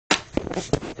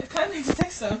Jag kan inte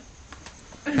texten.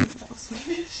 Det var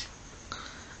Swedish.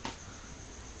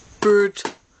 Bird.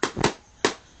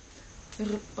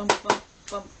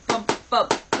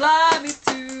 Fly me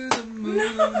to the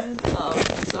moon. Oh,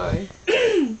 sorry.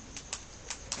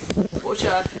 Watch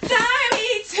out. Fly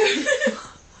me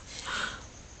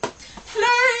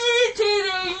to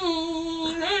the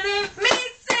moon. Let me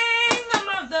sing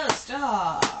among the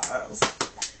stars.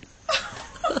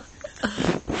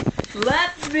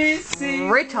 Let me see.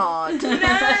 Retard. Na, na,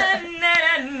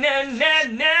 na, na,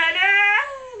 na, na.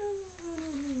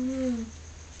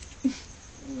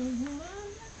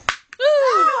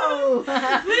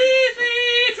 Lead me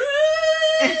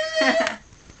through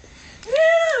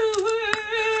little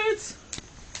words.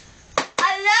 I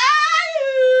love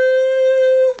you.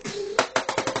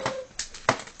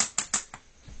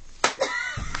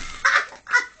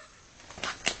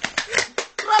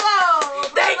 Bravo!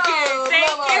 Thank bravo, you,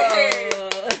 bravo.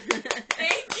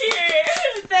 Thank you.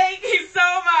 Thank you so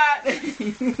much. Thank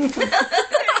you.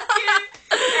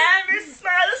 And Miss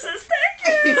Smiley says thank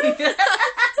you.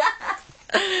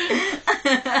 I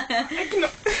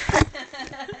cannot.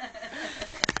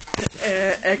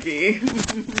 Eggy. I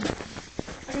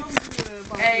can also do a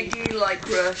bungee. Eggy like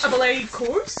crush. A ballet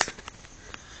course.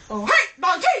 Oh, hey,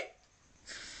 bungee!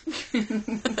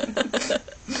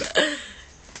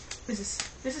 This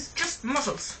is just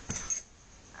muscles.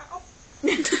 Ow.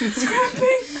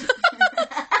 Scrapping.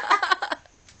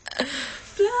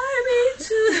 Fly me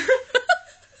to.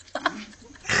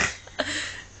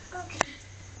 Okay.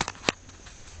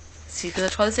 So you're gonna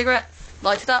try the cigarette?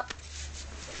 Light it up.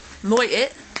 Light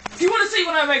it. Do you want to see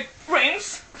when I make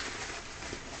rings?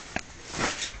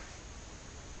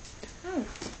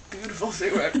 Beautiful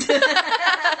cigarette.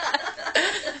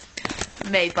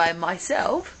 Made by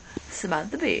myself,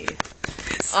 Samantha B.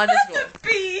 Samantha B.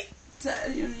 Is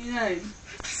that your new name?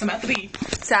 Samantha B.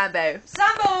 Sambo.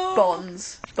 Sambo!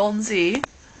 Bonds. Bonzi.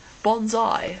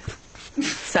 Bonsai.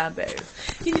 Sambo.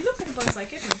 You look like a bonsai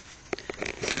kitten.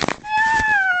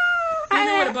 I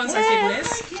know what a bonsai kitten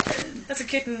is. That's a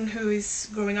kitten who is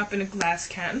growing up in a glass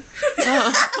can.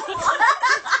 That's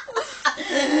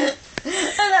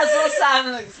what Sam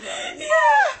looks like.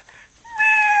 Yeah.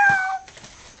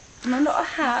 No, not a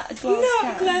hat, a glass No,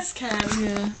 can. a glass can.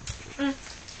 Yeah.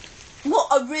 What,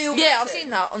 a real Yeah, I've kitten? seen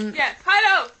that on. Yeah.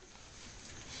 Hello.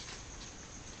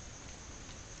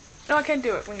 No, I can't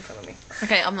do it when you follow me.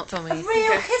 Okay, I'm not filming A you.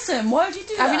 real Okay. kitten? Why would you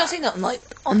do that? Have you not seen that on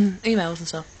on emails and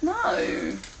stuff?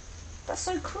 No. That's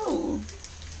so cruel.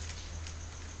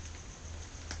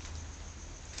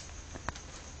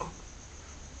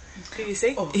 Can you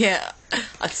see? Oh. Yeah,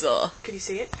 I saw. Can you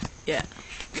see it? Yeah.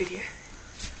 Good you.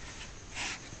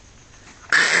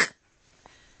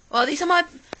 Well, these are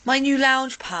my new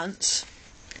lounge pants.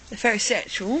 They're very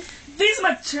sexual. These are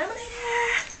my Terminator.